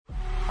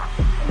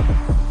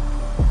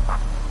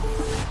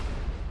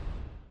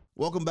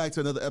Welcome back to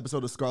another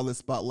episode of Scarlet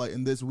Spotlight,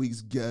 and this week's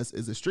guest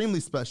is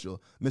extremely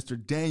special,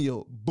 Mr.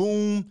 Daniel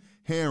Boom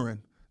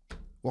Herron.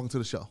 Welcome to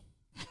the show.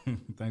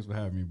 Thanks for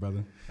having me,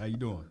 brother. How you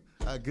doing?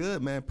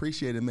 Good, man.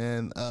 Appreciate it,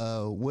 man.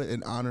 What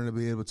an honor to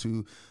be able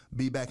to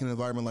be back in an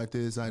environment like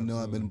this. I know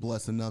I've been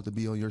blessed enough to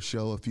be on your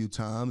show a few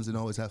times and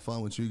always have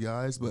fun with you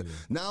guys. But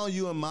now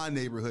you in my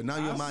neighborhood. Now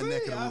you're in my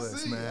neck of the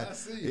woods, man.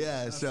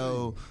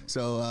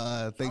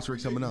 Thanks for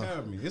coming on.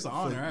 Having me. It's an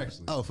honor,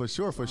 actually. Oh, for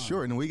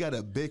sure. And we got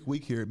a big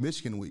week here at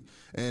Michigan Week.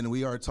 And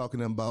we are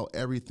talking about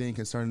everything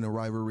concerning the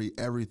rivalry,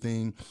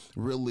 everything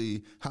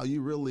really, how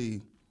you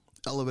really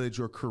elevated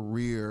your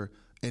career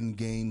in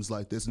games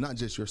like this, not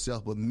just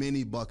yourself, but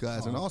many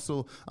Buckeyes. And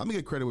also, I'm going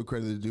to get credit where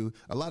credit is due.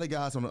 A lot of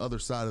guys on the other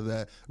side of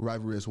that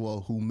rivalry as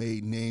well who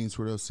made names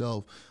for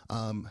themselves,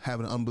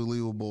 having an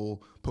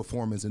unbelievable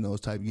performance in those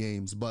type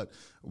games. But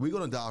we're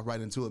going to dive right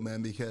into it,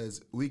 man,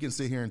 because we can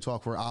sit here and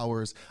talk for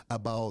hours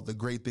about the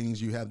great things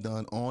you have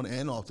done on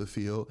and off the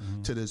field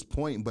to this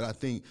point. But I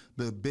think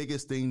the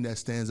biggest thing that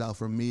stands out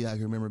for me, I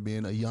can remember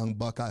being a young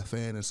Buckeye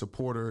fan and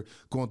supporter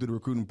going through the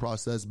recruiting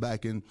process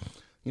back in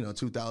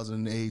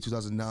 2008,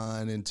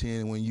 2009, and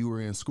 10 when you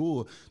were in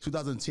school.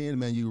 2010,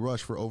 man, you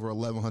rushed for over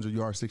 1,100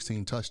 yards,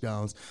 16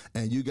 touchdowns,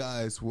 and you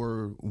guys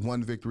were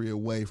one victory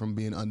away from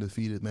being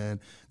undefeated, man.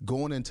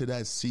 Going into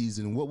that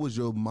season, what was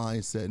your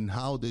mindset, and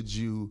how did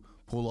you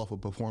pull off a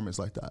performance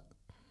like that?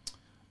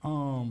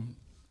 Well,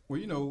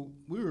 we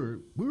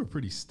were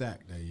pretty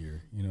stacked that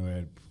year,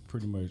 at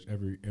pretty much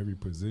every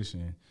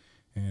position.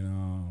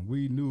 And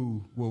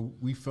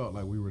we felt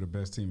like we were the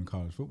best team in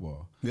college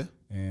football. Yeah.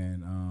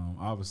 And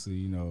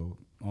obviously,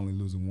 only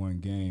losing one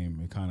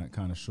game, it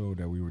kind of showed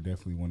that we were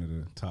definitely one of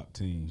the top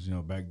teams.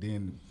 Back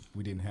then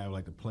we didn't have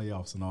like the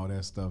playoffs and all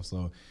that stuff,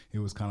 so it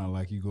was kind of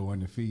like you go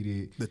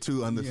undefeated. The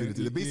two undefeated,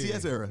 the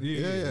BCS era.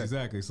 Yeah,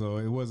 exactly. So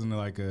it wasn't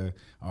like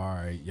all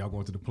right, y'all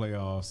going to the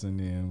playoffs and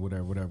then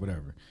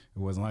whatever. It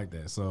wasn't like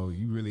that. So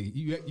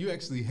you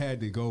actually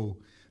had to go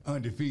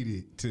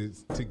undefeated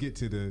to get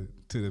to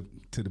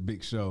the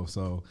big show.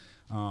 So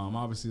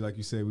obviously, like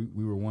you said,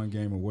 we were one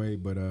game away,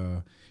 but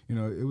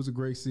it was a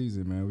great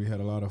season, man. We had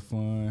a lot of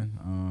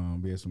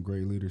fun. We had some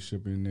great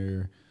leadership in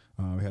there.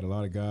 We had a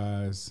lot of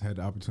guys had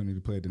the opportunity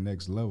to play at the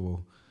next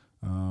level.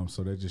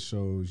 So that just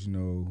shows,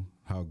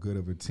 how good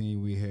of a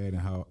team we had and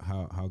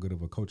how good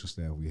of a coaching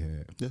staff we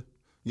had. Yeah.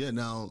 Yeah,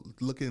 now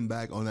looking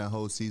back on that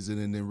whole season,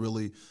 and then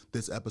really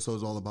this episode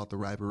is all about the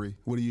rivalry.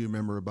 What do you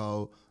remember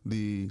about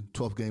the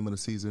 12th game of the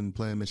season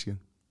playing Michigan?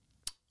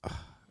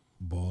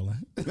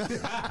 Balling.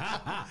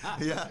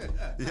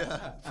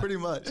 yeah, pretty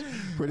much.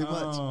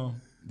 I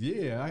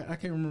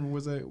can't remember.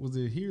 Was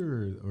it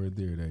here or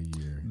there that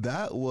year?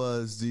 That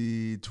was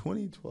the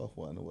 2012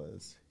 one.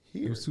 Was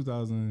here. It was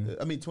 2000.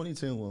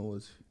 2010 one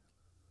was.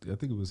 I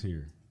think it was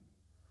here.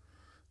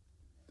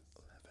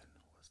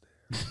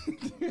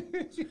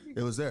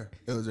 It was there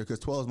because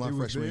 12 is my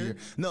freshman year.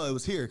 No, it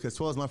was here because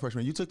 12 is my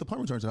freshman. You took the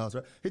punt return to the house,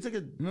 right? He took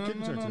a kick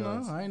return to the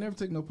house. I ain't never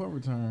take no punt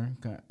return.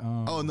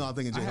 I'm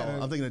thinking J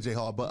Hall. I'm thinking of J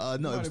Hall, but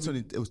no, it was 10.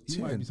 It was 10.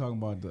 You might be talking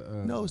about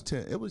the. No, it was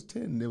 10. It was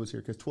 10. It was here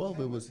because 12.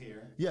 It was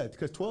here. Yeah,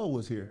 because 12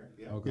 was here.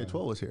 Yeah, okay.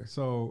 12 was here.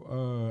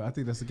 So I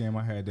think that's the game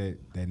I had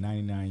that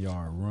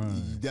 99-yard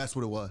run. That's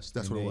what it was.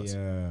 That's what it was.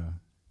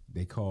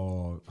 They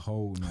called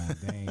holding on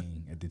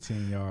Dane at the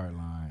 10-yard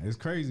line. It's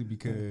crazy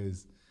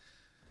because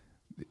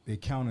they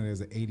counted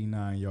as an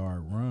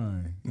 89-yard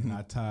run, and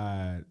I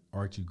tied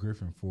Archie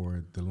Griffin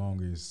for the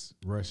longest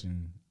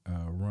rushing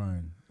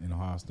run in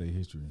Ohio State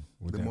history.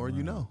 The more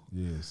you know.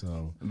 Yeah,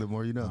 so. The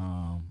more you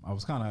know. I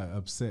was kind of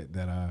upset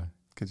that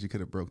because you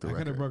could have broke the record. I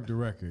could have broke the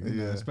record,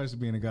 especially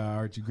being a guy,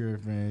 Archie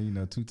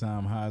Griffin,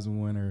 two-time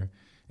Heisman winner,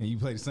 and you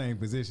play the same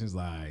positions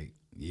like,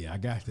 yeah, I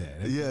got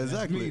that.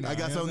 Exactly. I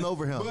got something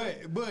over him.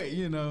 But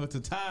to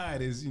tie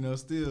it is,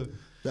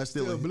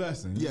 still a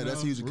blessing. Yeah,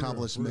 that's a huge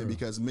accomplishment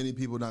because many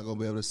people are not going to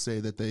be able to say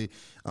that they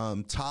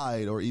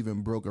tied or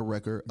even broke a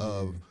record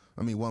of.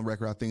 One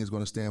record I think is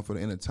going to stand for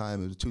the end of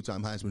time. It was a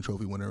two-time Heisman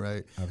Trophy winner,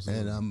 right?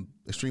 Absolutely. And I'm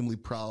extremely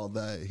proud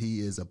that he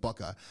is a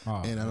Buckeye.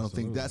 And I don't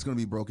think that's going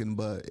to be broken.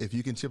 But if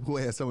you can chip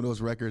away at some of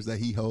those records that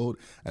he held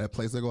at a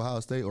place like Ohio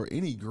State or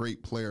any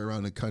great player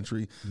around the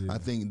country, I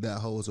think that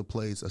holds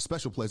a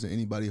special place in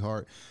anybody's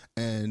heart.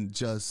 And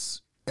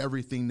just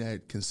everything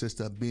that consists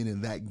of being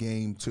in that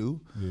game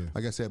too. Yeah.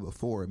 Like I said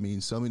before,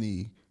 so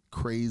many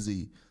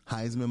crazy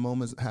Heisman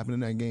moments happen in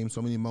that game.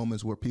 So many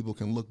moments where people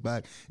can look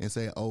back and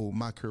say, "Oh,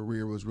 my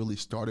career was really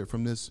started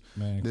from this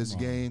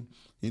game."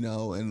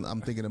 And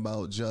I'm thinking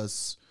about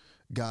just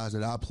guys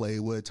that I played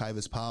with.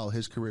 Tyvis Powell,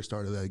 his career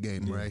started that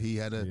game, right? He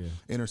had an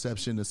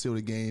interception to seal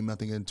the game, I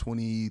think in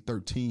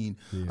 2013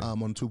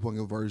 on a 2-point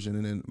conversion.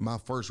 And then my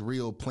first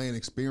real playing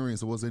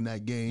experience was in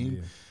that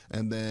game.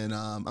 And then,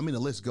 I mean, the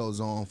list goes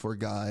on for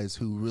guys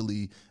who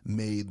really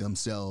made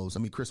themselves. I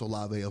mean, Chris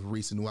Olave of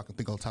recent, who I can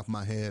think on the top of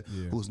my head,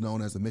 who's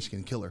known as the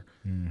Michigan Killer.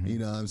 You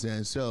know what I'm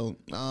saying? So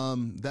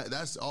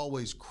that's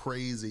always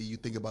crazy. You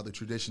think about the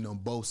tradition on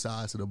both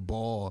sides of the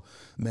ball.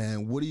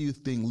 Man, what do you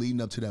think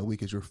leading up to that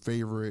week is your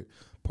favorite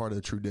part of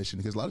the tradition?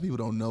 Because a lot of people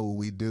don't know what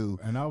we do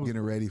and I was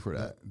getting ready for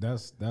that.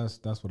 That's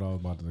what I was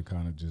about to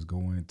kind of just go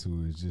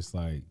into, is just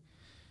like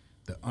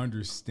the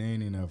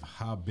understanding of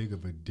how big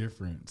of a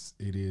difference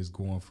it is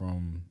going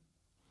from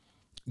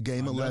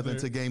game 11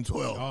 to game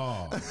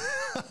 12.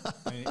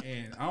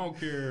 And I don't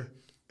care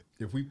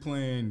if we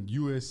playing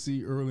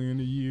USC early in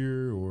the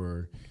year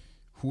or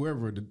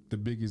whoever the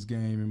biggest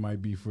game it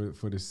might be for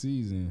the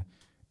season.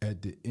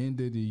 At the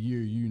end of the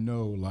year, you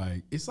know,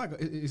 like it's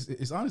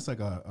honestly like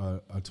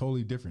a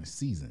totally different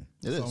season.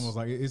 It's almost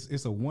like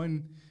it's a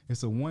one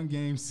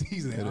game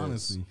season,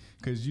 honestly,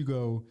 because you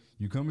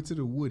come into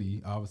the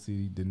Woody.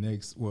 Obviously,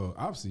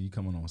 obviously you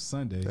coming on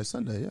Sunday. That's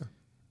Sunday, yeah.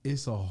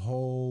 It's a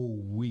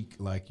whole week,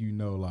 like, you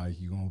know, like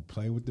you're gonna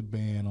play with the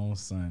band on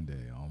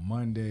Sunday. On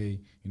Monday,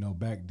 you know,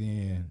 back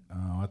then,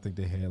 I think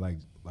they had like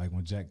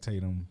when Jack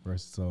Tatum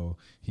so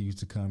he used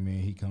to come in,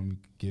 he come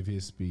give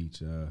his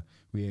speech.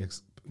 We had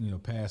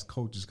past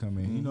coaches come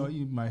in. You know,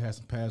 you might have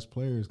some past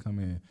players come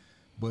in,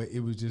 but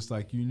it was just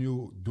like you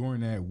knew during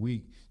that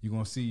week you're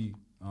gonna see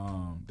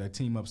that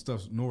team up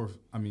stuff north.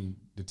 I mean,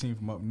 the team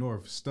from up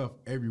north stuff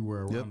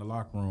everywhere around the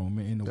locker room,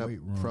 in the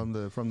weight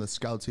room. From the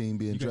scout team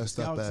being dressed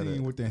up at it. Scout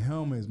team with the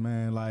helmets,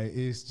 man. Like,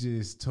 it's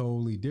just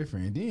totally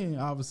different. And then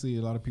obviously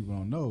a lot of people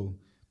don't know.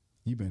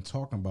 You've been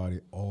talking about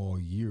it all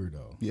year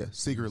though. Yeah,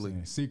 secretly.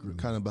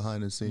 Secretly. Kind of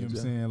behind the scenes. You know what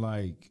I'm saying?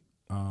 Like,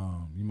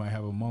 you might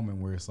have a moment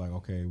where it's like,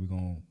 okay, we're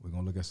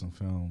gonna look at some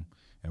film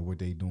at what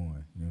they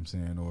doing. You know what I'm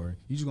saying? Or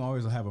you just gonna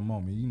always have a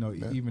moment. You know,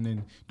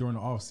 even during the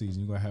off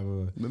season, you're gonna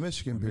have the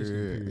Michigan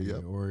period.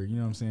 Yep. Or, you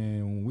know what I'm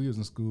saying, when we was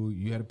in school,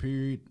 you had a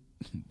period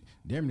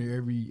damn near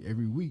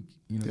every week.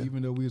 You know,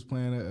 even though we was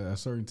playing a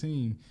certain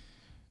team,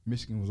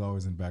 Michigan was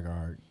always in the back of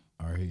our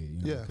head.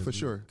 You know, for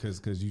sure.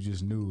 Because you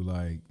just knew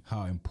like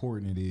how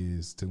important it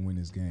is to win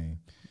this game,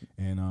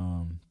 and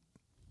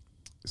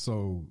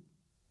so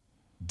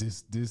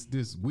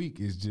this week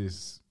is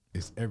just,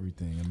 it's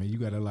everything. I mean, you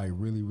got to like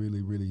really,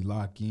 really, really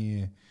lock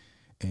in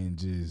and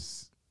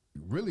just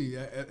really,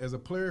 as a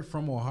player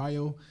from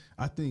Ohio,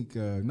 I think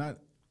not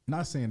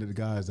saying that the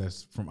guys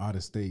that's from out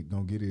of state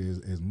don't get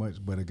it as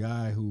much, but a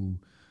guy who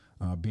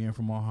being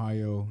from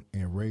Ohio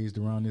and raised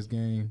around this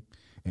game,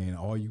 and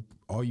all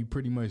you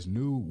pretty much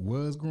knew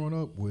was growing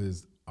up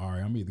was, all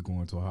right, I'm either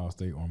going to Ohio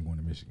State or I'm going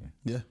to Michigan.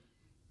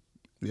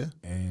 Yeah.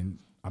 And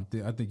I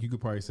think you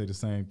could probably say the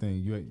same thing.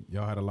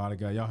 Y'all had a lot of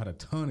guys. Y'all had a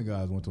ton of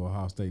guys who went to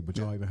Ohio State, but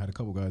y'all even had a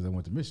couple guys that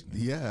went to Michigan.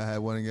 Yeah, I had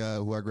one guy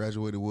who I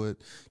graduated with,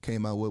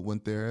 came out with,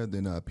 went there.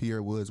 Then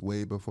Pierre Woods,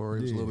 way before,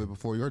 he was a little bit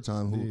before your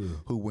time,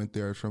 who went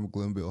there from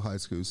Glenville High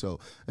School. So,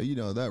 you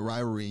know, that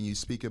rivalry, and you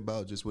speak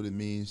about just what it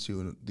means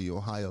to the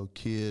Ohio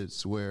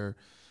kids, where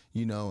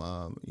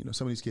some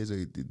of these kids,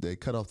 they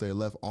cut off their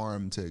left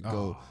arm to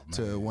go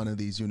to one of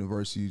these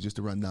universities just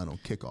to run down on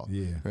kickoff.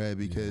 Right?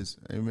 Because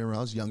I remember I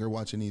was younger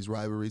watching these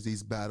rivalries,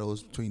 these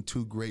battles between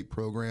two great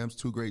programs,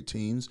 two great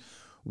teams,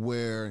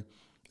 where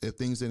if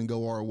things didn't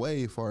go our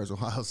way as far as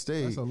Ohio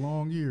State. That's a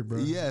long year, bro.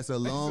 Yeah, it's a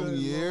long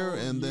year.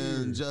 And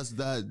then just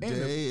that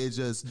day,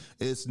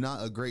 it's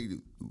not a great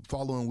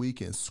following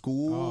week in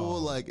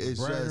school.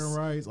 It's just,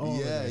 rights,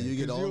 you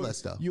get all that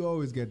stuff. You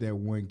always get that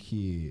one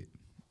kid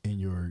in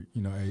your,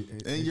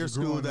 in your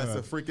school that's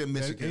a freaking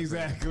Michigan.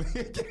 Exactly.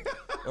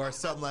 Or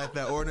something like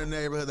that. Or in the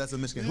neighborhood that's a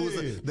Michigan.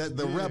 Who's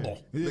the rebel?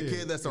 The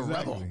kid that's a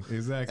rebel.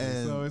 Exactly.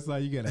 And so it's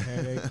like you got to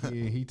have that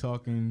kid. He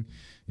talking,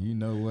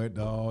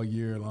 all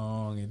year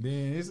long. And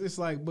then it's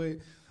like, but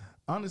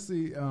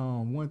honestly,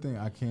 one thing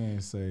I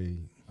can say,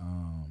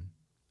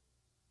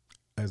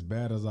 as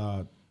bad as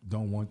I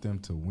don't want them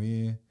to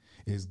win,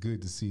 it's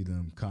good to see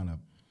them kind of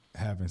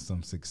having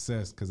some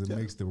success, because it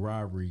makes the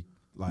rivalry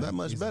that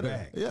much better.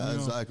 Back,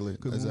 exactly.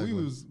 Because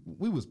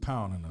we was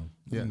pounding them,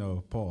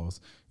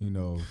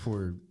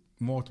 for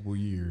multiple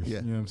years.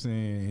 You know what I'm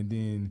saying? And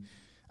then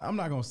I'm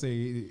not gonna say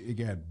it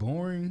got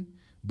boring,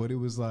 but it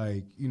was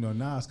like,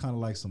 now it's kind of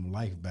like some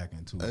life back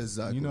into it.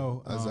 Exactly.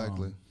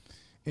 Exactly.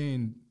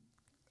 And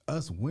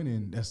us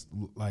winning, that's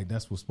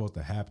what's supposed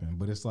to happen.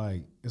 But it's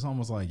like, it's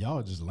almost like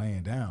y'all just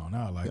laying down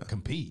now,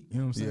 compete. You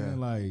know what I'm saying?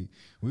 Like,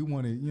 we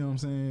wanted,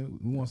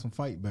 we want some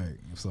fight back.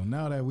 So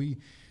now that we,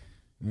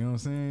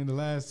 the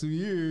last 2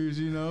 years,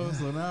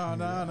 so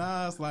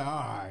now it's like, all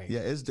right.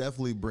 Yeah, it's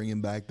definitely bringing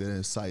back the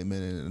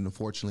excitement, and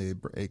unfortunately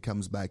it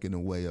comes back in a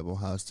way of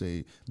Ohio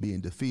State being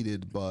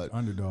defeated, but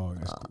underdog,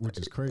 which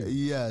is crazy.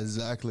 Yeah,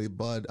 exactly.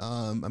 But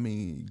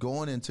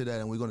going into that,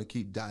 and we're going to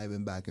keep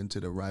diving back into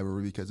the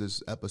rivalry, because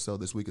this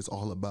episode this week is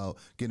all about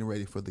getting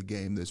ready for the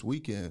game this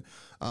weekend.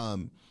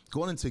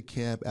 Going into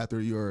camp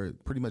after your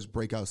pretty much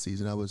breakout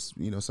season, I was,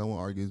 someone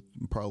argued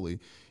you probably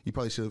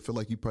should feel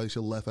like you probably should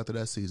have left after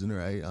that season,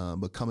 right?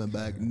 But but coming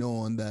back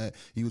knowing that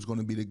he was going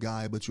to be the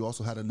guy. But you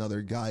also had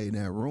another guy in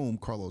that room,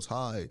 Carlos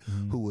Hyde,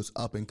 who was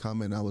up and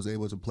coming. I was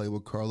able to play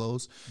with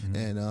Carlos,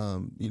 and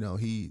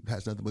he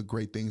has nothing but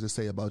great things to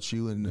say about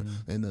you, and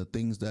the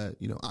things that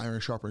iron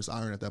sharpens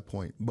iron at that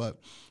point. But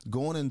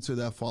going into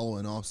that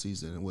following off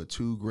season with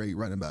two great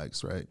running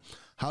backs, right?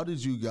 How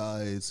did you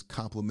guys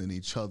complement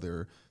each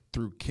other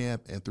through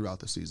camp and throughout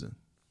the season?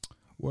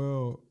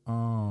 Well,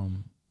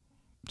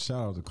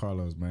 shout out to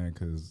Carlos, man,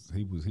 because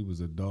he was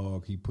a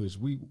dog. We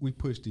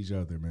pushed each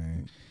other,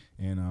 man,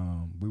 and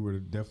we were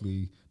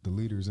definitely the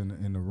leaders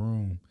in the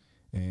room.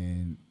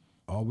 And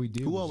all we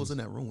did. Who all was in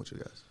that room with you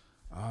guys?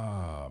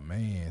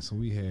 Man, so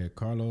we had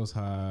Carlos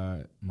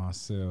Hyde,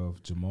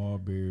 myself, Jamal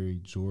Berry,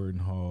 Jordan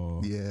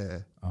Hall,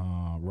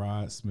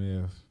 Rod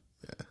Smith.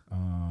 Yeah.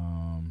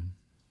 I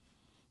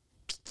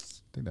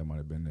think that might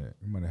have been that.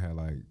 We might have had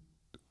like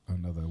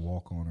another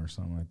walk-on or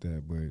something like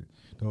that, but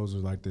those are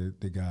like the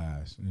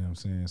guys, you know what I'm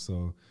saying?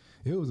 So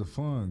it was a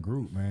fun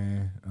group,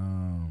 man,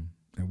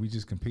 and we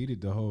just competed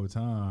the whole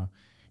time.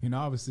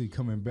 Obviously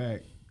coming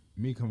back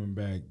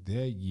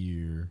that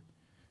year,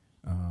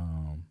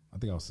 I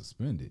think I was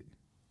suspended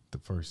the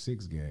first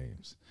 6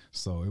 games,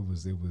 so it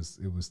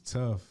was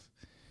tough.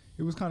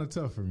 It was kind of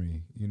tough for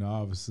me,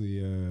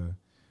 obviously.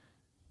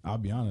 I'll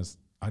be honest,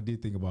 I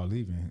did think about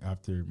leaving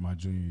after my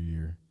junior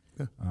year.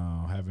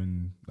 Yeah.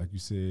 Having, like you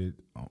said,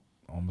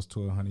 almost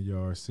 1,200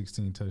 yards,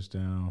 16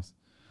 touchdowns,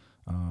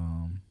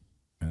 and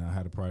I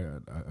had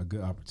a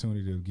good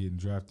opportunity of getting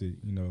drafted,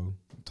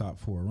 top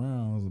 4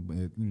 rounds.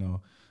 But,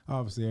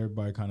 obviously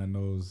everybody kind of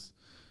knows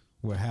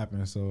what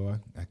happened. So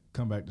I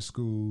come back to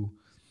school,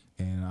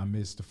 and I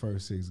missed the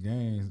first 6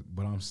 games,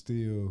 but I'm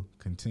still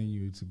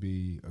continue to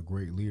be a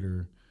great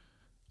leader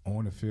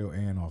on the field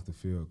and off the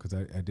field. Because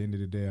at the end of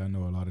the day, I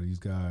know a lot of these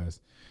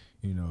guys,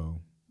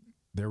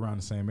 they're around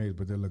the same age,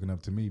 but they're looking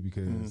up to me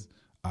because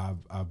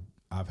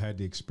I've had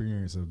the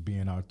experience of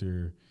being out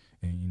there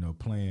and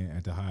playing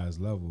at the highest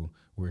level,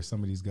 where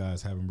some of these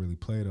guys haven't really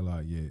played a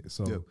lot yet.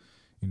 So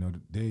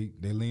they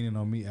leaning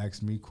on me,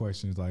 asking me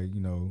questions like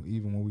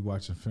even when we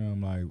watching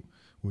film, like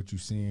what you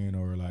seeing,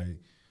 or like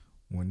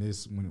when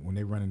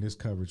they running this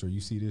coverage, or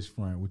you see this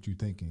front, what you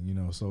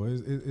thinking, So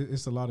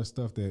it's a lot of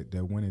stuff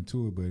that went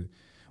into it, but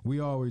we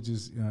always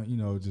just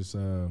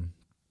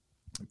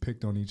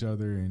picked on each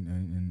other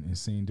and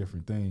seen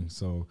different things.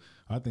 So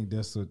I think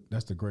that's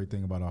the great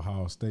thing about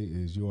Ohio State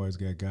is you always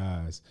got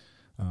guys,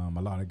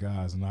 a lot of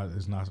guys, and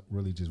it's not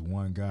really just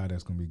one guy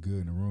that's going to be good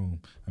in the room.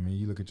 I mean,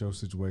 you look at your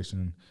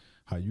situation,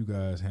 how you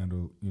guys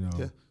handle,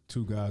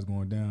 2 guys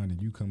going down,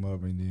 and you come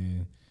up and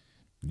then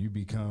you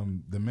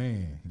become the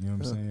man. You know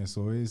what I'm saying?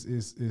 So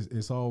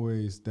it's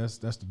always that's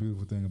the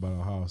beautiful thing about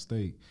Ohio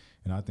State,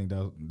 and I think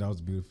that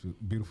was the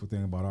beautiful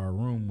thing about our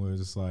room was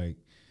it's like,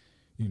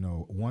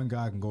 one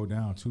guy can go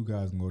down, 2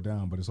 guys can go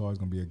down, but it's always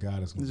going to be a guy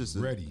that's going to be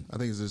ready. I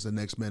think it's just a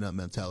next man up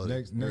mentality.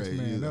 Next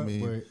man up.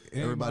 But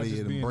everybody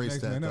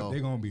embrace that, though. They're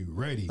going to be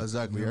ready.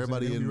 Exactly.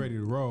 Everybody be ready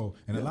to roll.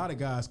 And a lot of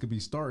guys could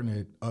be starting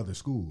at other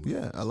schools.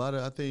 Yeah,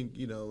 I think,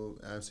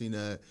 I've seen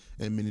that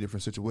in many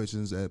different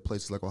situations at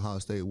places like Ohio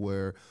State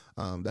where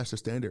that's the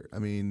standard. I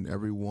mean,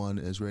 everyone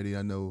is ready.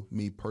 I know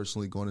me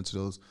personally going into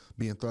those,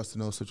 being thrust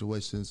in those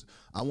situations,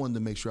 I wanted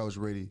to make sure I was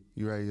ready.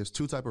 You're right. There's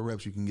 2 type of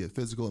reps you can get,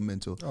 physical and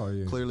mental. Oh,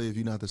 yeah. Clearly, if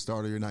you're not the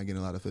starter, you're not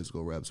getting a lot of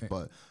physical reps.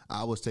 But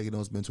I was taking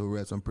those mental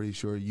reps. I'm pretty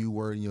sure you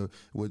were,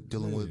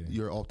 dealing with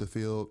your off the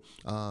field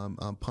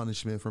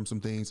punishment from some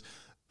things.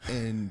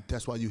 And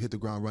that's why you hit the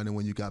ground running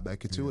when you got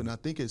back into it. And I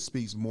think it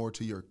speaks more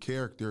to your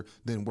character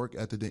than work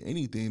ethic than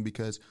anything,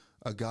 because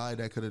a guy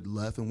that could have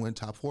left and went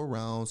top 4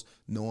 rounds,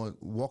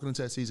 walking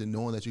into that season,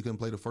 knowing that you couldn't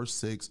play the first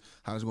 6,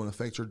 how it's going to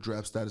affect your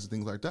draft status and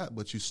things like that.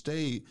 But you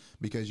stayed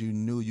because you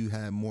knew you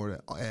had more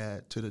to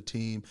add to the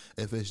team.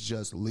 If it's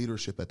just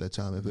leadership at that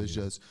time, if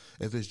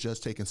it's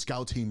just taking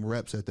scout team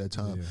reps at that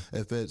time,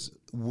 if it's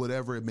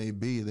whatever it may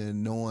be,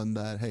 then knowing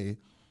that, hey,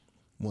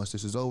 once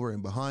this is over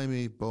and behind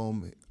me,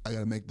 boom, I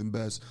got to make the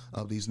best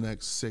of these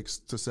next 6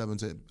 to 7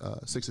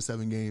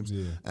 games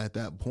at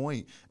that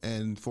point.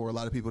 And for a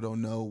lot of people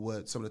don't know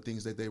what some of the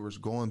things that they were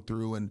going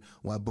through and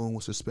why Boom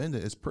was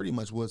suspended, it's pretty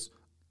much what's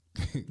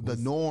the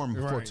norm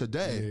for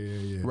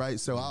today, right?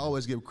 So I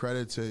always give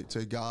credit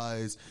to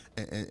guys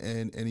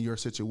and in your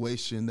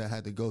situation that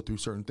had to go through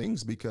certain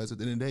things, because at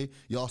the end of the day,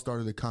 y'all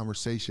started a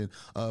conversation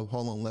of,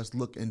 hold on, let's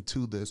look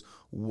into this.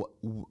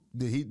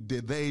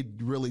 Did they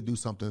really do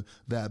something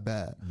that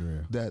bad?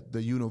 That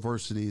the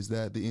universities,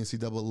 that the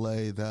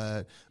NCAA,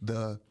 that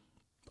the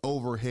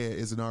overhead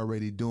isn't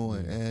already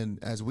doing. And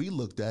as we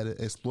looked at it,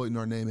 exploiting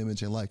our name,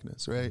 image, and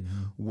likeness, right?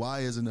 Why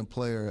isn't a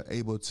player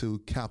able to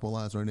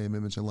capitalize on our name,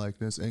 image, and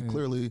likeness? And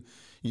clearly,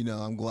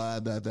 I'm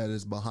glad that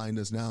is behind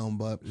us now.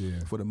 But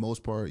for the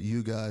most part,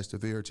 you guys, the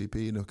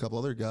VRTP, and a couple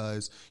other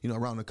guys,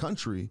 around the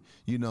country,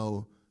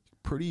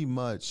 pretty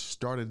much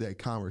started that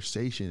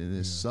conversation. And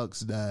it sucks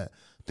that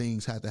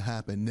things had to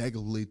happen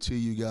negatively to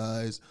you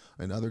guys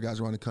and other guys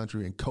around the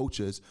country and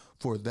coaches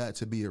for that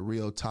to be a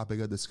real topic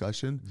of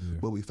discussion. Yeah.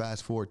 But we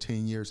fast forward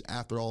 10 years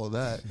after all of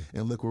that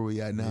and look where we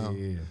at now.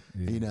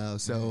 You know,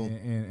 so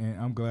and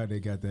I'm glad they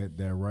got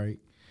that right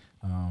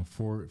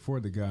for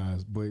the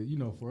guys. But you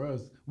know, for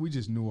us, we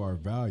just knew our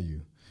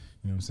value.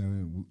 You know what I'm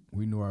saying?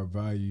 We knew our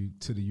value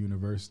to the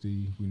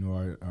university. We knew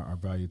our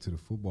value to the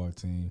football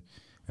team.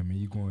 I mean,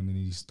 you go into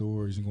these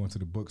stores, you go into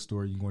the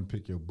bookstore, you go and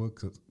pick your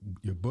books up.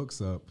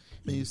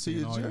 And you see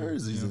your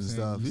jerseys and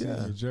stuff. You see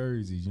your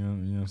jerseys, you know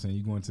what I'm saying?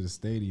 You go into the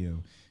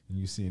stadium and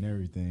you seeing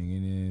everything.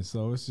 And then,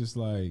 so it's just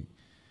like,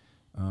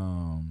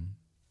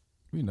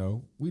 you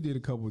know, we did a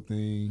couple of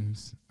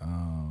things,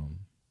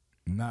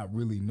 not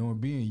really knowing,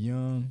 being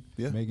young,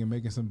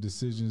 making some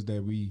decisions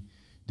that we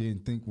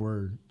didn't think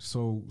were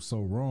so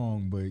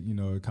wrong, but you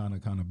know, it kind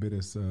of bit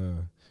us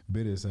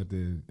at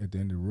the end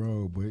of the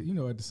road. But you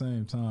know, at the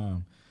same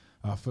time,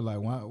 I feel like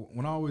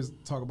when I always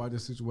talk about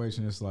this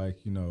situation, it's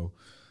like, you know,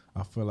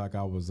 I feel like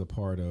I was a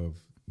part of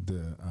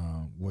the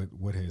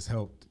what has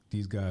helped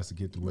these guys to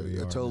get to where they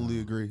are. I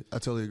totally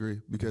agree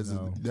because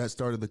that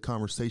started the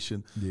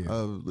conversation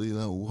of, you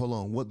know, hold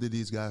on, what did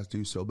these guys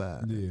do so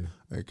bad?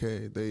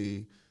 Okay,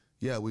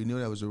 we knew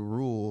that was a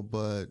rule,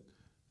 but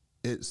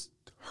it's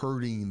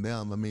hurting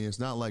them. I mean, it's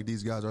not like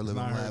these guys are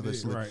living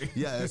lavishly.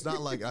 It's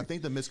not like, I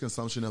think the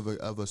misconception of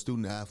a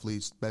student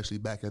athlete, especially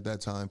back at that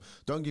time,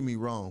 don't get me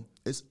wrong,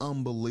 it's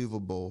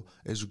unbelievable.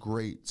 It's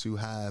great to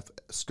have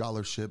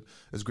scholarship.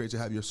 It's great to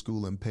have your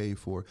schooling paid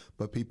for.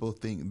 But people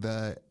think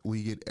that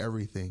we get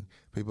everything.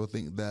 People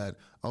think that,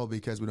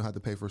 because we don't have to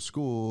pay for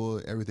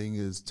school, everything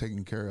is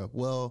taken care of.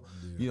 Well,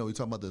 you know, we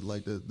talk about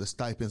the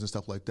stipends and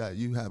stuff like that.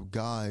 You have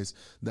guys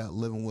that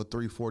living with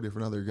 3-4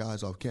 different other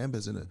guys off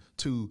campus in a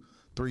 2-3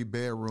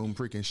 bedroom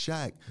freaking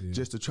shack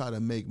just to try to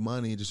make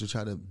money, just to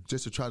try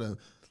to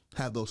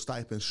have those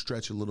stipends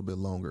stretch a little bit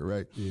longer,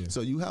 right?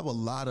 So you have a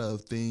lot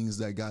of things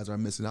that guys are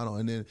missing out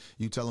on, and then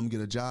you tell them get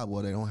a job.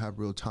 Well, they don't have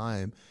real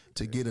time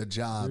to get a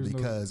job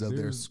because of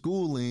their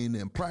schooling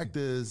and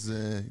practice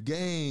and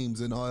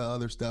games and all that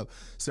other stuff.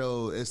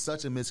 So it's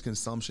such a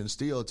misconception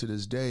still to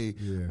this day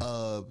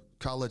of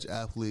college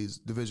athletes,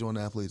 Division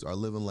I athletes are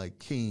living like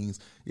kings.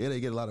 Yeah,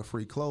 they get a lot of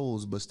free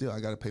clothes, but still I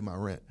got to pay my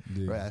rent,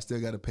 right? I still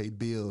got to pay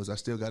bills. I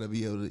still got to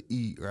be able to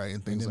eat, right?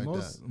 And things like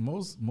that.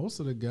 Most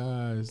of the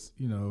guys,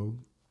 you know,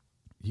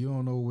 you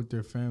don't know what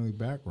their family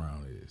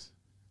background is.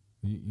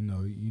 You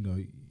know,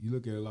 you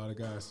look at a lot of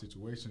guys'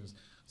 situations.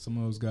 Some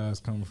of those guys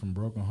coming from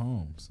broken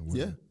homes.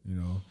 Where, you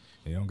know,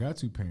 they don't got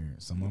 2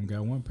 parents. Some of them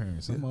got 1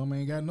 parent. Some of them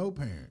ain't got no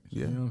parents.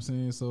 You know what I'm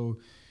saying? So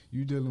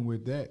you dealing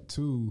with that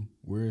too,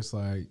 where it's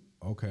like,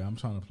 okay, I'm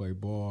trying to play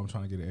ball. I'm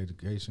trying to get an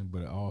education,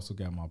 but I also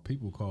got my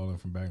people calling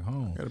from back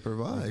home. Got to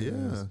provide,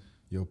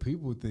 Your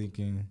people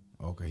thinking,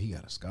 okay, he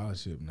got a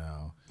scholarship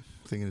now.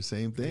 Thinking the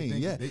same thing.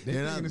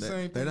 They're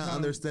not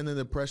understanding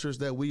the pressures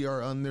that we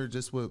are under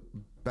just with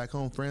back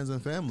home friends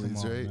and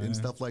families, right? Man. And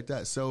stuff like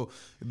that. So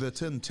the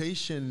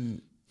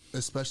temptation,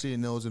 especially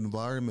in those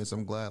environments,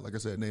 I'm glad, like I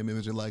said, name,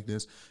 image, and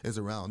likeness is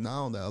around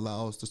now that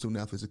allows the student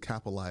athletes to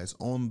capitalize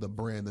on the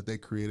brand that they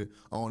created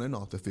on and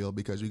off the field,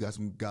 because you got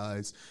some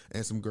guys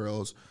and some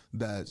girls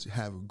that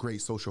have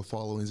great social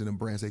followings and the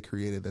brands they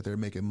created that they're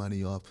making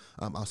money off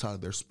outside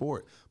of their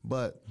sport.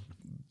 But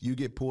you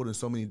get pulled in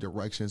so many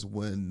directions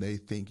when they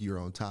think you're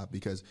on top,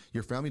 because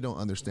your family don't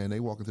understand.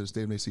 They walk into the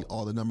stadium, they see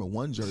all the number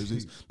 1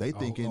 jerseys. They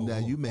thinking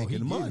that you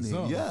making money.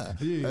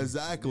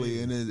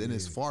 Exactly. And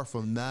it's far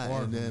from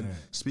that.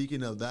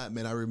 Speaking of that,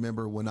 man, I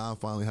remember when I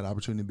finally had the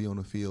opportunity to be on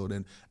the field,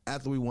 and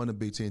after we won the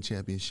Big Ten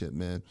championship,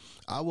 man,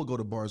 I would go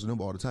to Barnes &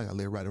 Noble all the time. I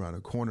live right around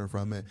the corner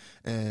from it.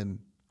 And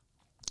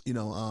you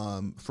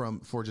know,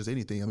 for just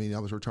anything. I mean, I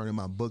was returning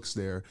my books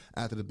there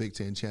after the Big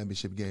Ten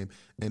championship game,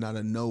 and out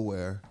of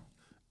nowhere,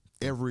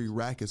 every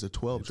rack is a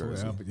 12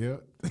 jersey. I'm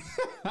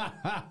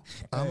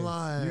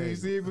like, you ain't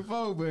see it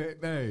before, but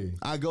hey,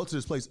 I go to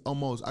this place at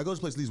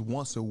least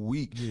once a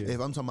week. If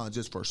I'm talking about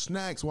just for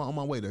snacks, while on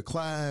my way to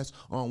class,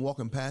 or I'm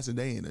walking past a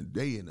day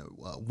in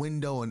a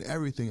window and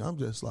everything. I'm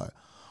just like,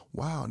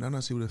 wow, now I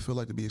see what it feel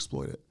like to be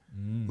exploited.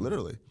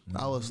 Literally,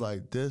 I was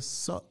like, this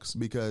sucks,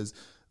 because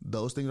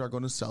those things are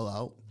going to sell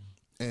out,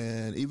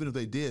 and even if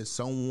they did,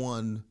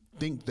 someone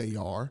think they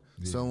are.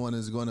 Someone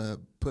is going to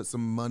put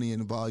some money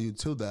and value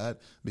to that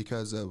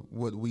because of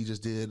what we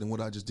just did and what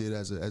I just did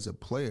as a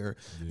player,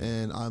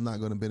 and I'm not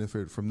going to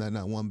benefit from that,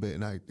 not one bit.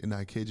 And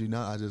I kid you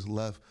not, I just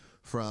left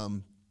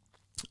from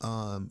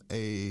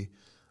a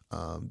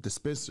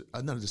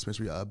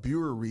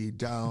brewery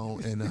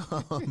down in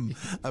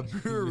a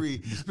brewery,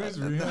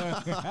 dispensary,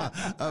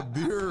 a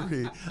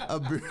brewery.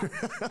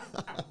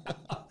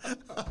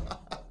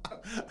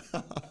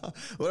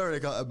 Whatever they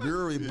call it, a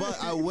brewery.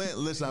 But I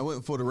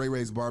went for the Ray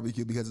Ray's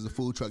barbecue because it's a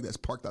food truck that's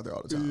parked out there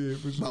all the time.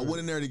 For sure. I went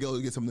in there to go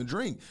get something to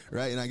drink,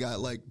 right? And I got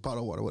like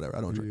bottled water, whatever.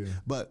 I don't drink.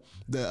 But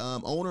the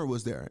owner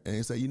was there, and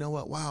he said, you know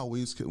what? Wow,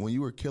 when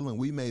you were killing,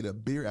 we made a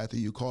beer after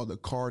you called the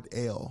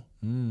Cardale.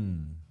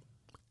 And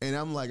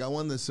I'm like, I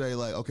wanted to say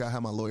like, okay, I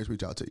have my lawyers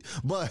reach out to you.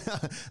 But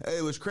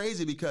it was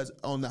crazy because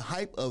on the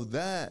hype of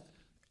that,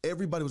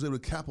 everybody was able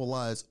to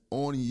capitalize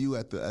on you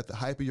at the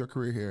height of your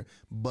career here,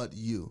 but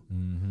you.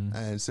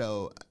 And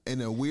so,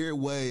 in a weird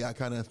way, I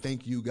kind of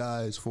thank you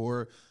guys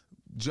for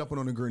jumping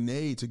on a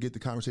grenade to get the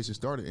conversation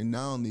started. And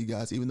now the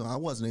guys, even though I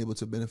wasn't able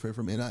to benefit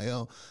from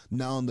NIL,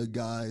 now the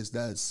guys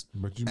that's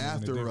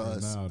after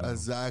us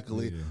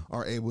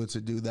are able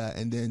to do that,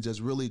 and then just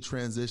really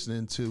transition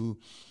into,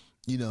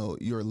 you know,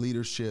 your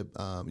leadership,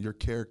 your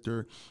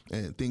character,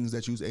 and things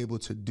that you was able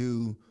to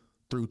do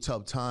through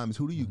tough times.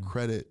 Who do you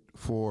credit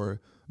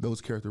for those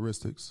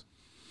characteristics?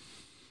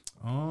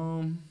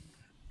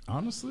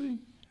 Honestly,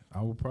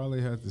 I would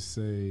probably have to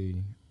say,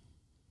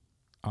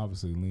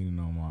 obviously leaning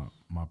on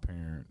my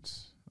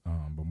parents,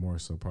 but more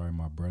so probably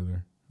my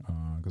brother,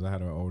 because I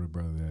had an older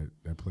brother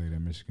that played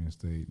at Michigan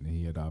State, and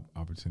he had the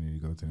opportunity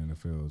to go to the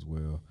NFL as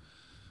well.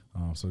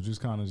 So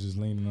just kind of just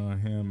leaning on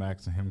him,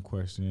 asking him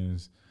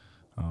questions,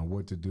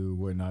 what to do,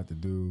 what not to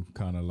do,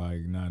 kind of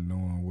like not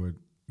knowing what,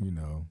 you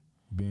know,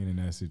 being in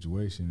that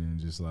situation, and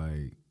just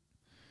like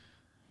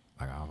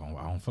I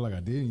don't feel like I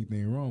did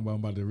anything wrong, but I'm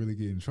about to really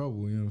get in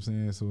trouble, you know what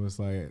I'm saying? So it's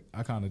like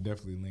I kind of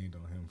definitely leaned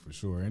on him for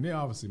sure. And then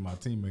obviously my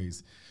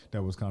teammates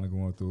that was kind of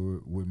going through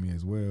it with me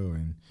as well.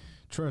 And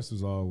trust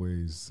was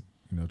always,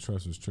 you know,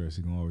 trust was trust.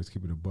 He can always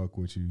keep it a buck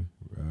with you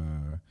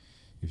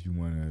if you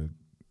want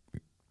to,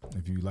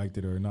 if you liked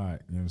it or not,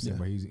 you know what I'm saying? Yeah.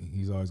 But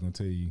he's always going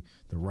to tell you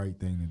the right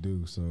thing to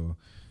do. So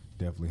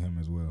definitely him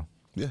as well.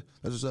 Yeah,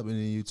 that's what's up. And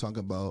then you talk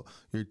about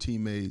your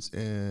teammates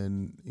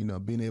and, you know,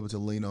 being able to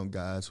lean on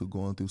guys who are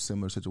going through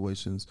similar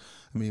situations.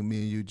 I mean,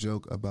 me and you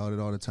joke about it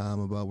all the time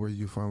about where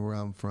you're from, where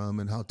I'm from,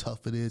 and how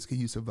tough it is. Can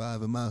you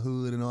survive in my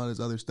hood and all this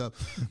other stuff?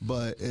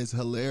 But it's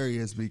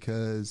hilarious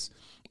because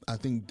I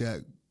think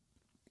that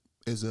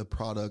is a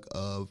product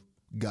of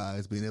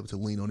guys being able to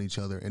lean on each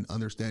other and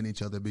understand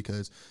each other,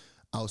 because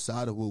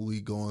outside of what we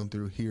going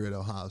through here at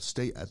Ohio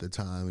State at the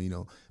time, you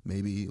know,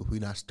 maybe we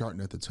not starting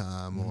at the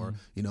time, or,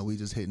 you know, we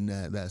just hitting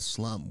that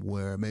slump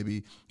where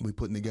maybe we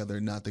putting together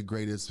not the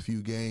greatest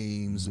few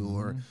games,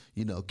 or,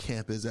 you know,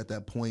 camp is at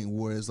that point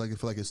where it's like, I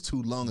feel like it's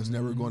too long, it's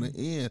never going to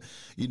end.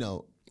 You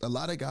know, a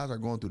lot of guys are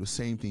going through the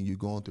same thing you're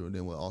going through, and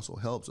then what also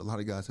helps, a lot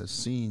of guys have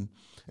seen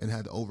and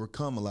had to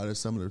overcome a lot of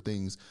similar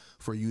things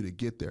for you to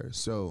get there.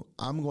 So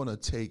I'm going to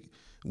take,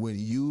 when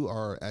you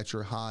are at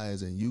your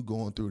highs and you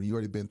going through, and you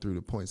already been through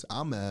the points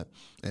I'm at,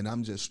 and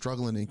I'm just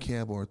struggling in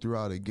camp or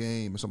throughout a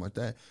game or something like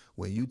that,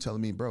 when you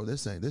telling me, bro,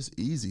 this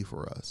easy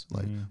for us.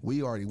 Like,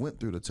 we already went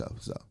through the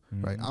tough stuff,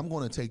 right? I'm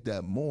going to take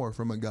that more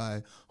from a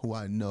guy who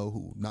I know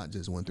who not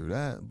just went through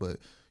that, but,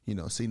 you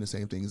know, seen the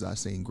same things I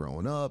seen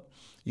growing up,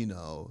 you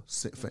know,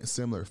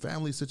 similar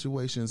family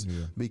situations,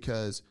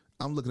 because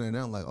I'm looking at it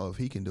now like, oh, if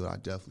he can do it, I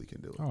definitely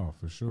can do it. Oh,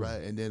 for sure.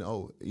 Right. And then,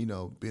 you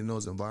know, being in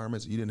those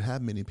environments, you didn't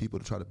have many people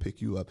to try to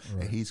pick you up.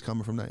 Right. And he's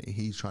coming from that, and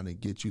he's trying to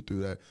get you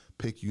through that,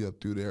 pick you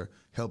up through there,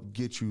 help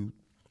get you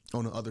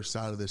on the other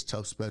side of this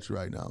tough spectrum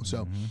right now.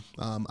 So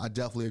I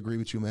definitely agree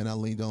with you, man. I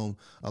leaned on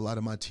a lot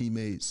of my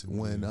teammates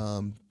when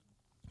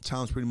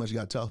times pretty much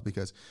got tough,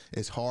 because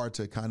it's hard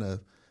to kind of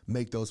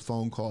make those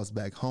phone calls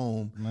back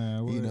home,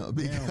 man, you know,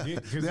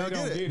 because they don't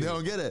get it. They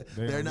don't get it.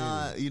 They're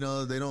not, you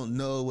know, they don't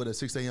know what a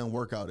 6 a.m.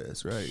 workout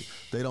is, right?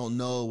 They don't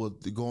know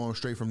what going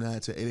straight from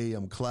that to 8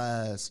 a.m.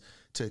 class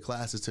to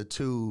classes to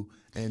 2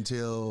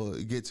 until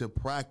get to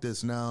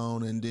practice now,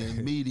 and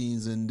then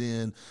meetings, and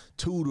then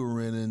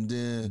tutoring, and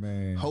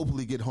then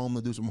hopefully get home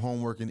to do some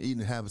homework and eat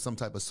and have some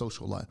type of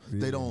social life.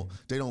 They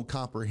don't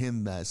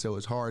comprehend that. So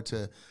it's hard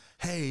to,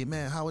 hey,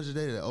 man, how was your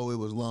day today? Oh, it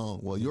was long.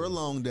 Well, your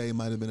long day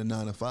might have been a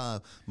 9 to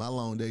 5. My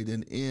long day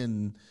didn't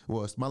end.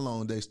 Well, my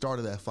long day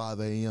started at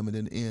 5 a.m. and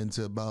didn't end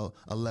to about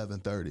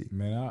 11:30.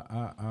 Man,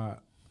 I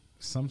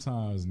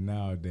sometimes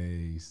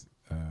nowadays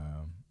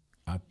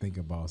I think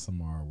about some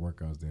of our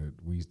workouts that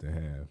we used to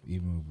have,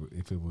 even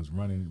if it was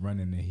running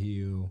the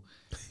hill,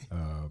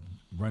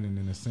 running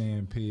in the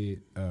sand pit,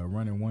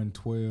 running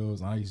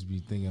 112s. I used to be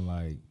thinking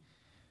like,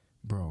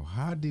 bro,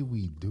 how did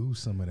we do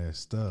some of that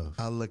stuff?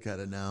 I look at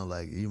it now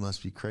like, you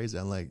must be crazy.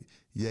 I'm like,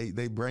 yeah,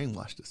 they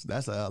brainwashed us.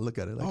 That's how I look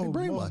at it. Like, they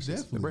brainwashed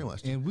us. They brainwashed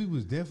us. And we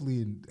was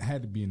definitely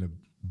had to be in the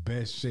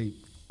best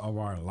shape of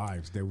our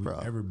lives that we've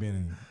ever been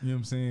in. You know what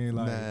I'm saying?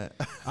 Like,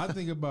 I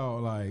think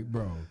about like,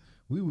 bro,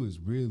 we was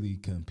really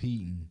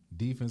competing,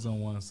 defense on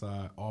one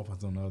side,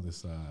 offense on the other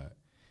side,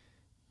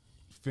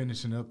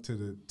 finishing up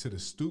to the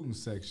student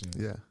section.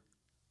 Yeah.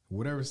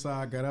 Whatever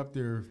side got up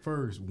there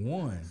first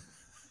won.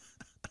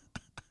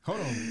 Hold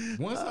on.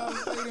 One side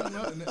of the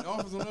stadium, and the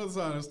office on the other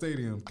side of the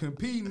stadium,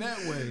 competing that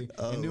way,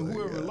 and then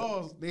whoever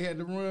lost, they had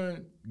to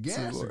run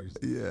gassers.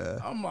 Yeah.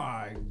 I'm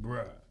like,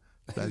 bruh.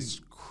 That's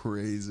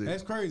crazy.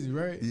 That's crazy,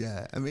 right?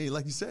 Yeah. I mean,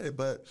 like you said,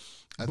 but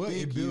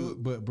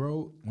but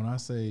bro, when I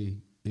say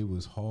it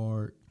was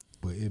hard,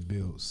 but it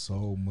built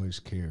so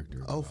much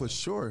character. Oh, for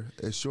sure.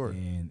 It's short.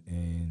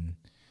 And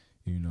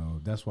you know,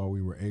 that's why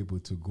we were able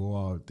to go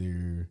out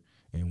there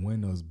and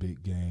win those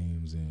big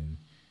games and,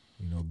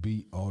 you know,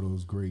 beat all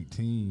those great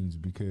teams,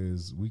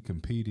 because we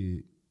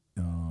competed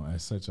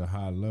at such a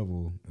high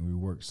level, and we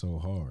worked so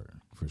hard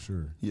for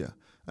sure. Yeah,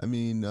 I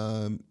mean,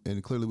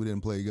 and clearly we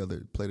didn't play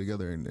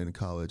together in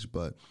college,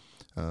 but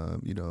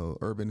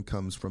Urban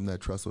comes from that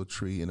Trestle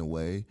tree in a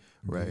way,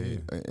 right?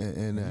 Yeah.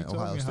 And that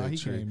Ohio State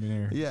tree. Came in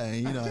there. Yeah,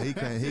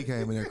 and he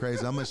came in there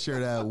crazy. I'm gonna share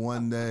that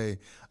one day,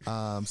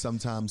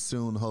 sometime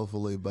soon,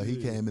 hopefully. But he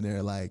came in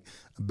there like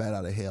a bat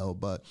out of hell.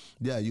 But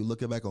yeah, you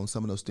look back on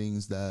some of those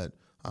things that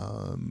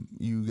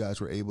you guys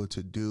were able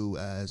to do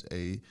as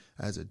a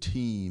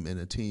team and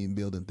a team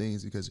building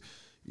things, because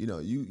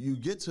you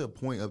get to a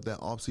point of that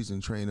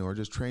off-season training or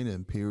just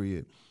training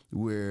period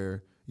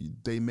where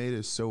they made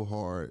it so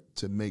hard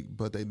to make,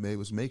 but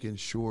was making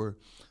sure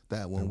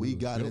that when we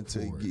got into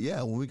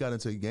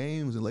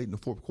games and late in the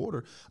fourth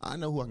quarter, I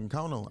know who I can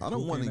count on. I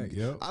don't want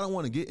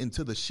to get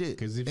into the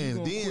shit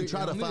and then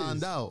try to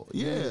find out.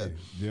 Yeah,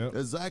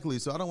 exactly.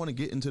 So I don't want to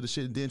get into the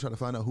shit and then try to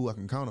find out who I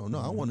can count on. No,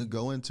 I want to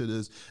go into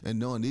this and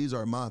knowing these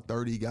are my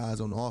 30 guys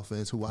on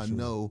offense who I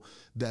know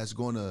that's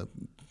going to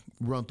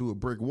run through a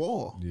brick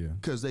wall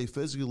because they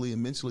physically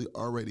and mentally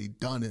already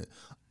done it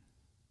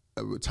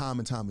time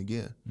and time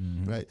again,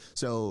 right?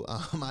 So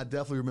I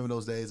definitely remember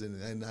those days,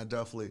 and I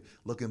definitely,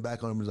 looking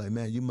back on them, was like,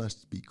 man, you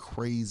must be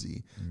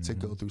crazy to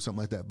go through something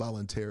like that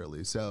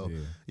voluntarily. So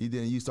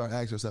you start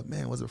asking yourself,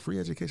 man, was a free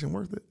education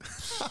worth it?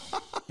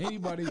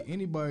 Anybody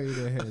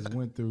that has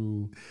went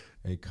through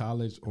a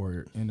college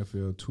or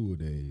NFL tour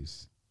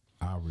days,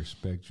 I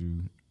respect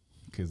you,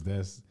 because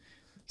it's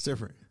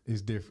different.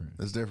 It's different.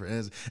 It's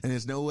different. And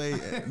there's no way,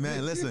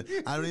 man, listen,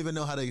 I don't even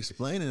know how to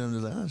explain it. I'm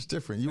just like, it's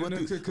different. You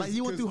went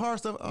through hard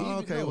stuff. Oh,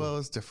 okay, well,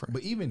 it's different.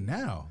 But even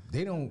now,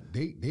 they don't,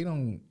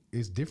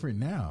 it's different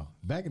now.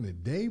 Back in the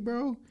day,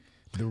 bro,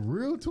 the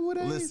real tour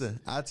days. Listen,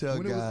 I tell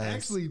when guys. When it was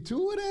actually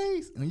tour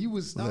days, and you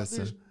was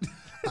listen,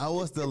 I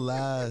was the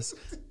last,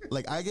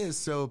 I get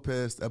so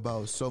pissed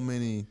about so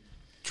many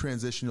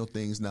transitional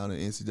things now in the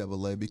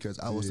NCAA because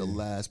I was the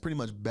last pretty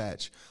much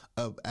batch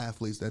of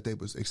athletes that they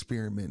was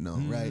experimenting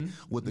on, right?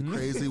 With the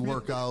crazy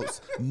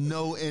workouts,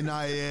 no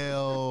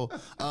NIL,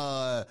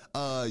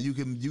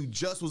 you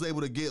just was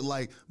able to get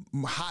like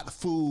hot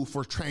food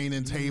for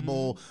training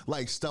table,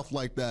 like stuff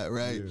like that,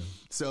 right? Yeah.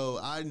 So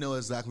I know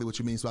exactly what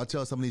you mean. So I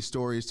tell some of these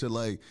stories to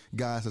like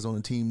guys that's on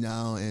the team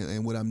now,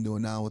 and what I'm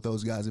doing now with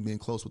those guys and being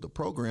close with the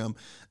program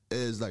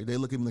is like they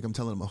look at me like I'm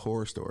telling them a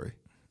horror story.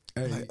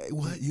 Hey, like, hey,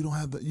 what? You don't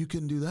have you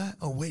couldn't do that?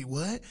 Oh wait,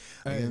 what?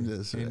 Hey, and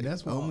just, and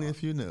that's only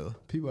if you knew.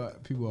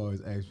 People always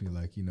ask me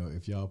like,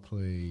 if y'all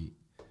played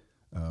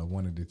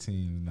one of the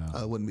teams now,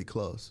 I wouldn't be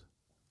close.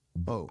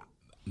 Oh,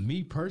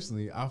 me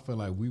personally, I feel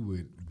like we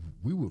would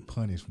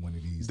punish one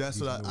of these. That's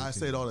what I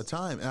say it all the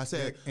time. And I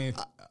said,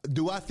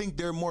 do I think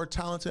they're more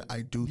talented?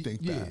 I do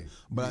think that.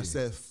 But I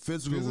said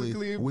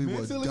physically we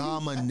would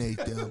dominate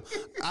them.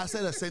 I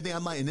said the same thing.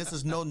 I'm like, and this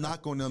is no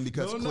knock on them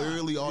because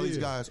clearly all these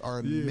guys are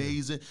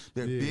amazing.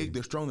 They're big,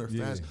 they're strong, they're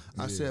fast.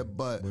 I said,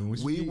 but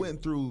we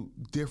went through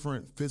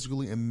different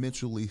physically and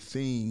mentally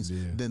things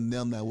than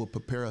them that would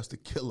prepare us to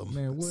kill them.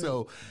 Man,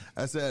 so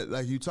I said,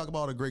 like, you talk about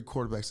all the great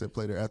quarterbacks that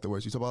play there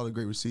afterwards. You talk about all the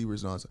great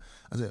receivers and all that.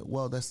 I said,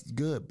 well, that's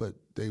good, but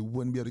they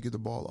wouldn't be able to get the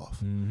ball off.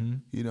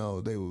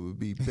 They would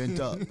be bent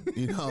up,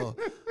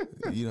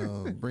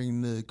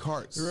 bring the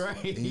carts,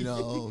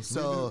 right?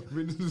 So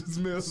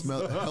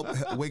smell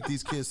help wake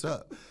these kids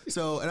up.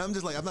 So, and I'm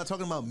just like, I'm not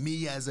talking about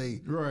me as a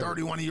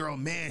 31-year-old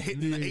man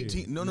hitting the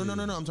 18. No.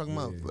 I'm talking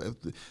about,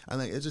 I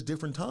think it's just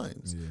different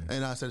times.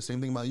 And I said the same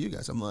thing about you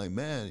guys. I'm like,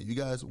 man, you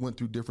guys went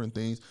through different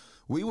things.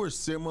 We were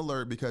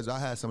similar because I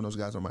had some of those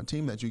guys on my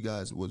team that you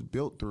guys was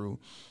built through.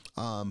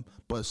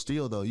 But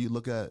still, though, you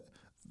look at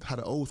how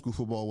the old school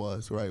football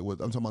was, right? I'm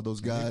talking about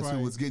those guys who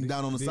was getting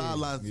down on the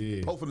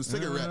sidelines, puffing a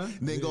cigarette,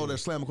 and then go there,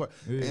 slam a court.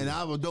 And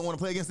I don't want to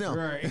play against them.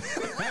 Right.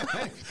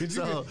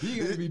 So,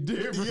 you got to be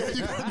different. Yeah,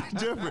 you got to be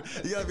different.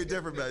 You got to be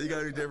different, man. You got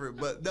to be different.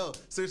 But no,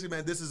 seriously,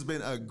 man, this has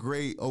been a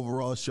great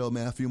overall show,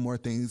 man. A few more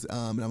things, and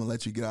I'm going to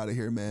let you get out of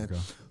here, man. Okay.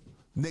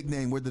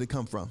 Nickname, where did it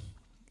come from?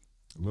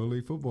 Little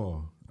League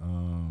football.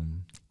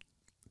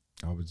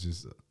 I was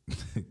just...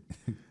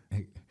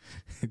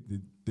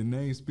 The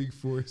name speaks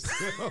for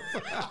itself.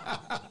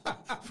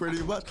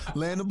 Pretty much.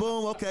 Land the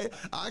boom. Okay,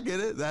 I get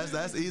it.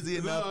 That's easy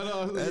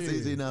enough. That's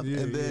easy enough.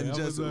 And then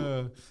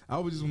I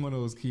was just one of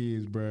those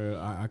kids, bro.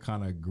 I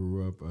kind of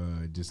grew up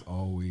just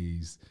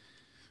always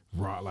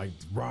rah, like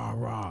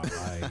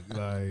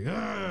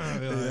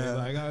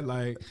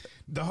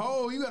the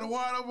hole. You got a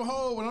wide open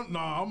hole, but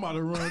I'm about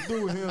to run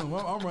through him.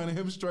 I'm running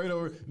him straight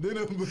over. Then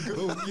I'm gonna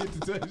go get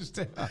the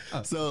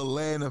touchdown. So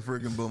land a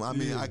freaking boom. I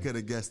mean, I could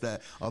have guessed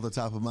that off the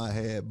top of my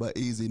head, but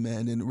easy,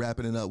 man. Then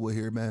wrapping it up with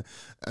here, man.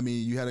 I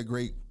mean, you had a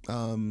great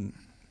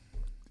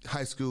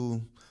high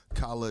school,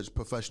 college,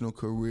 professional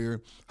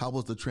career. How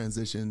was the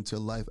transition to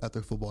life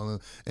after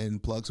football,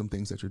 and plug some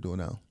things that you're doing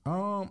now?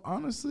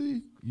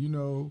 Honestly,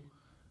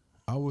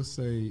 I would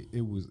say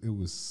it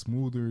was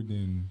smoother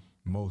than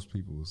most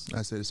people's.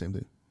 I say the same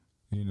thing.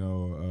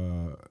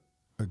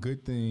 A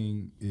good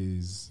thing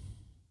is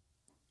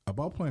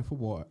about playing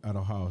football at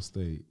Ohio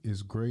State.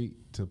 It's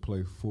great to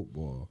play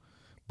football,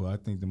 But I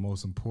think the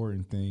most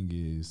important thing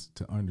is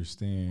to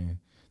understand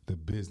the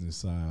business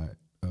side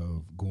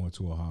of going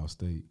to Ohio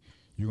State.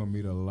 You're going to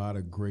meet a lot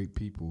of great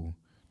people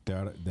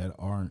that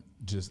aren't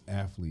just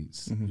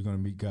athletes. Mm-hmm. You're going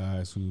to meet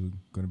guys who are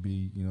going to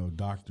be,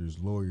 doctors,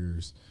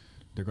 lawyers.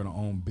 They're going to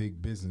own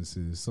big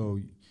businesses. So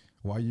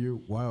while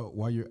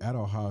you're at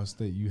Ohio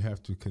State, you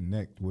have to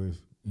connect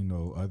with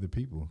other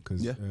people,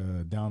 because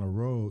down the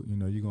road,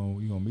 you're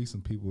gonna meet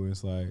some people. And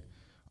it's like,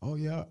 oh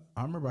yeah,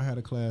 I remember I had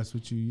a class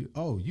with you.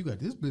 Oh, you got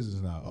this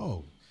business now.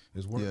 Oh,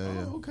 it's working.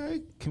 Yeah.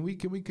 Okay. Can we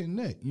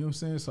connect? You know what I'm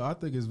saying? So I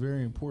think it's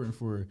very important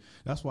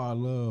that's why I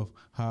love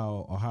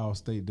how Ohio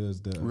State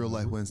does the Real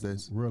Life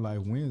Wednesdays.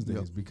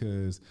 Yep.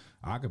 Because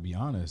I could be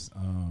honest,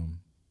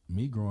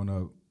 me growing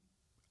up,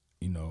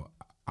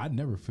 I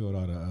never filled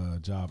out a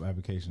job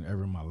application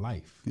ever in my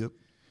life. Yep.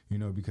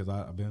 Because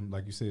I've been,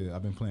 like you said,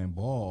 I've been playing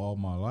ball all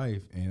my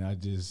life, and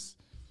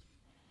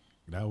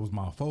that was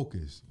my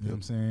focus. You know what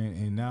I'm saying?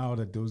 And now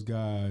that those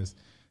guys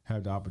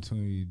have the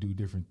opportunity to do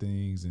different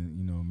things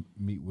and,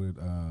 meet with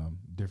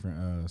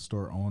different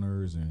store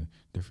owners and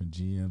different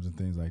GMs and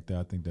things like that,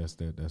 I think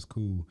that's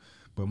cool.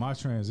 But my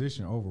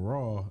transition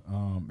overall,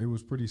 it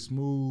was pretty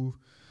smooth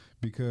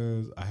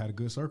because I had a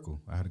good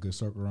circle. I had a good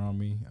circle around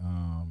me.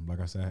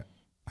 Like I said,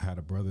 I had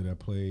a brother that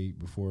played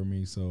before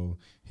me, so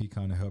he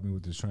kind of helped me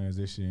with the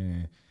transition.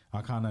 And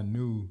I kind of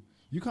knew,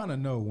 you kind of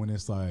know when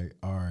it's like,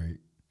 all right,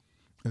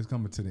 it's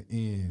coming to the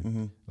end.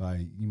 Mm-hmm.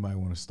 Like, you might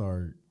want to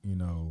start,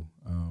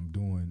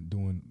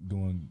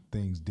 doing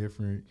things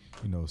different.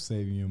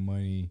 Saving your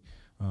money,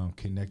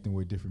 connecting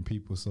with different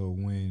people. So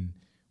when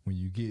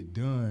you get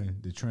done,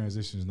 the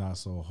transition is not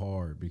so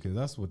hard, because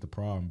that's what the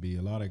problem be.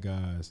 A lot of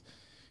guys,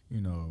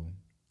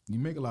 you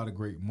make a lot of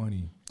great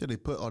money. Yeah, they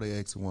put all their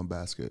eggs in one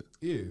basket.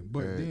 Yeah,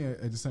 but then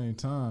at the same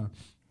time,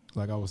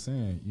 like I was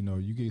saying,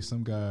 you get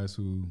some guys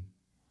who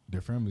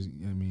their families,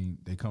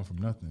 they come from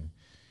nothing.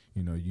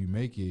 You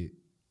make it,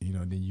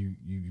 then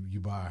you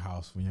buy a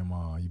house for your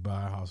mom, you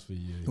buy a house for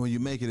your. When you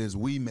make it, is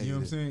we made it. You know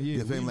what I'm saying? Yeah,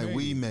 your family like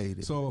we made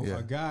it. So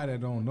a guy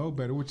that don't know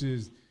better, which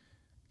is,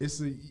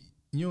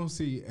 you don't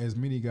see as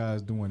many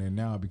guys doing it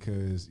now,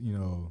 because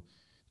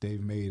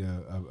they've made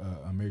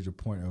a major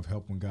point of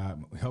helping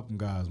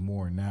guys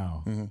more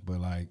now. Mm-hmm.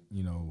 But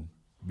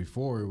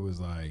before it was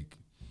like,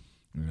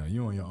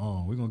 you're on your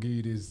own. We're gonna give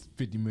you this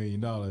 $50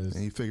 million, and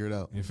you figure it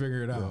out. Yeah,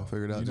 figure it out.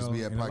 Just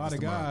be at practice. A lot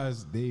of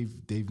guys,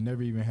 they've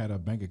never even had a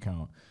bank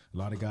account. A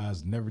lot of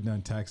guys never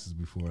done taxes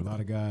before. A lot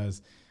of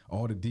guys,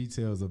 all the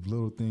details of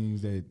little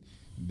things that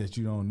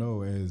you don't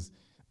know. As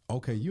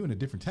okay, you in a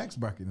different tax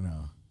bracket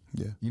now.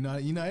 Yeah, you're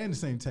not in the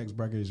same tax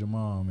bracket as your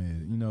mom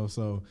is.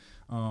 So,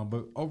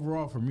 but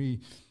overall for me,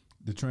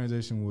 the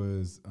transition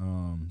was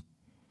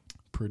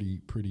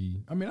pretty.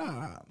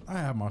 I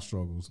have my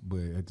struggles, but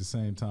at the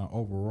same time,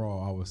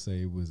 overall, I would say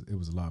it was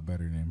a lot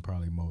better than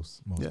probably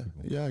most people.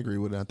 Yeah, I agree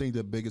with it. I think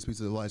the biggest piece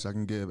of advice I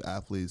can give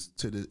athletes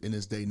in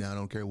this day now, I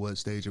don't care what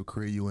stage of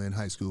career you're in,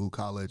 high school,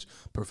 college,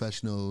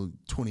 professional,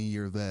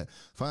 20-year vet,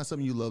 find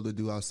something you love to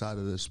do outside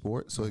of the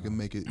sport so it can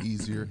make it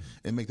easier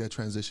and make that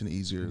transition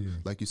easier. Yeah.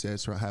 Like you said,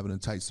 start having a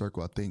tight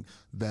circle. I think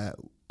that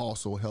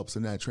also helps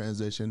in that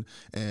transition,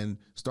 and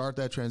start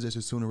that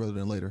transition sooner rather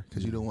than later,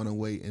 because you don't want to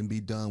wait and be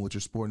done with your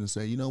sport and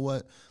say, you know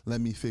what,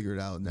 let me figure it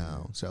out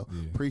now. So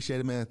appreciate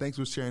it, man. Thanks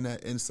for sharing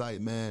that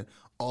insight, man.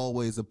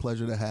 Always a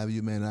pleasure to have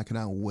you, man. I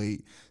cannot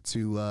wait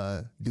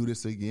to do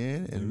this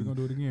again. And we're gonna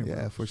do it again.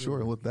 Yeah, bro, for sure. sure.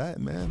 And with that,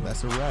 man,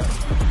 that's a wrap.